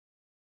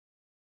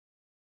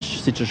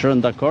siç është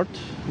rënë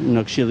dakord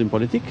në Këshillin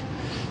Politik.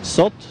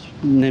 Sot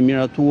ne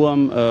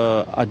miratuam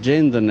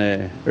axhendën e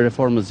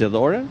Reformës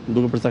Zgjedhore,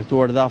 duke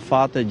përcaktuar dhe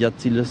afate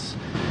gjatë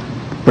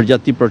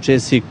këtij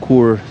procesi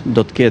kur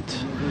do të ketë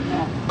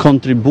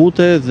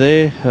kontribute dhe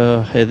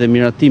edhe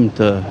miratim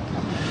të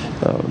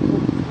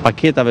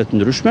paketave të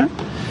ndryshme.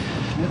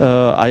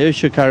 Ajo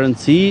që ka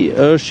rëndësi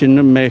është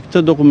që me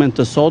këtë dokument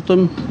të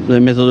sotëm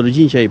dhe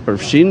metodologjinë që ai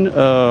përfshin,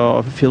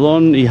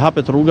 fillon i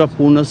hapet rruga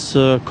punës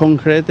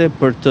konkrete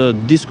për të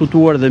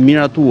diskutuar dhe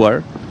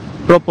miratuar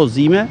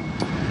propozime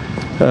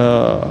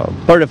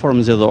për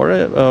reformën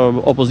zgjedhore.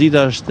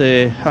 Opozita është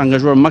e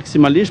angazhuar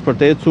maksimalisht për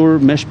të ecur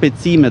me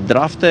shpejtësi, me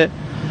drafte,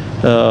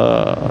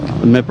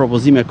 me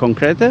propozime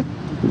konkrete,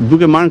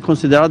 duke marrë në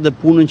konsiderat dhe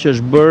punën që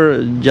është bërë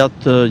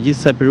gjatë gjithë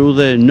kësaj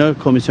periudhe në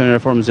Komisionin e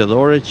Reformës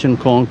Zgjedhore, që në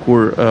kohën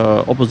kur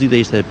opozita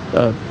ishte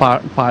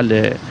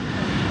pale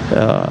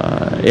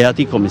e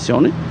atij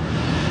komisioni.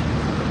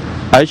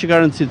 Ajo që ka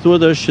rëndësi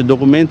thuhet është që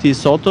dokumenti i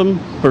sotëm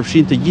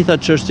përfshin të gjitha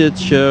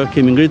çështjet që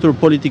kemi ngritur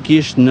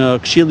politikisht në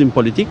Këshillin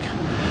Politik,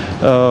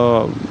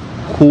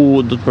 ku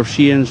do të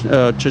përfshihen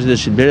çështjet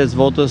e shitblerjes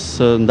votës,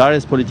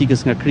 ndarjes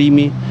politikës nga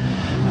krimi,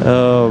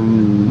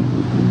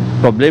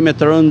 probleme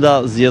të rënda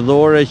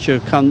zgjedhore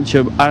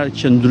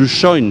që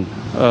ndryshojnë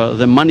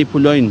dhe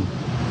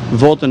manipulojnë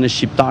votën e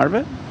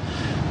shqiptarëve,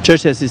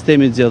 çështja e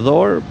sistemit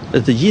zgjedhor,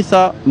 e të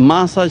gjitha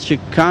masa që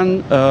kanë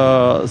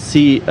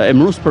si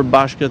emërues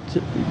përbashkët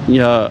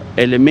një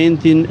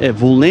elementin e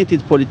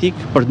vullnetit politik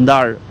për të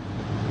ndarë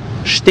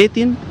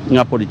shtetin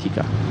nga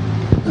politika.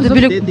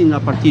 Shtetin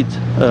nga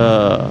partitë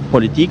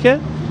politike,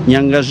 një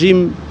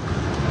angazhim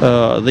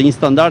dhe një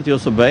standard i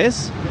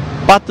OSBE-s,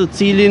 pa të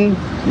cilin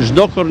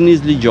çdo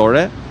kornizë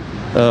ligjore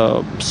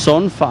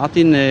pson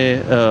fatin e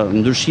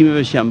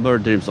ndryshimeve që janë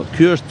bërë deri më sot.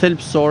 Ky është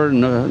thelbësor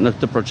në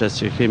këtë proces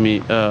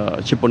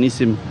që po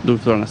nisim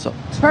duke filluar nga sot.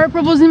 Çfarë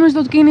propozimesh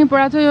do të keni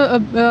për atë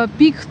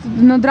pikë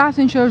në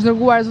draftin që është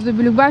dërguar zoti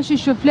Bylykbashi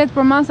që flet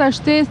për masa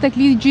shtesë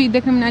tek ligji i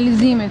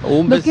dekriminalizimit?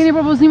 Do të keni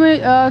propozime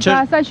të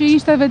asaj që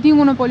ishte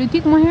vettingu në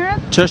politik më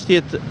herët?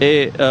 Çështjet e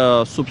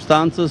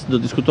substancës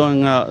do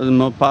diskutohen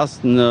më pas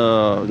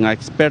nga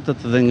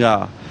ekspertët dhe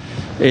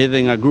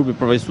edhe nga grupi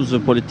përfaqësuesve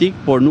politik,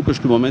 por nuk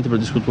është ky momenti për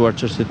diskutuar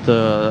çështjet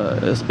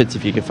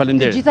specifike.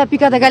 Faleminderit. Gjitha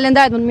pikat e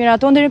kalendarit mund të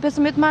miratojnë deri në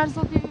 15 mars,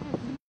 zoti?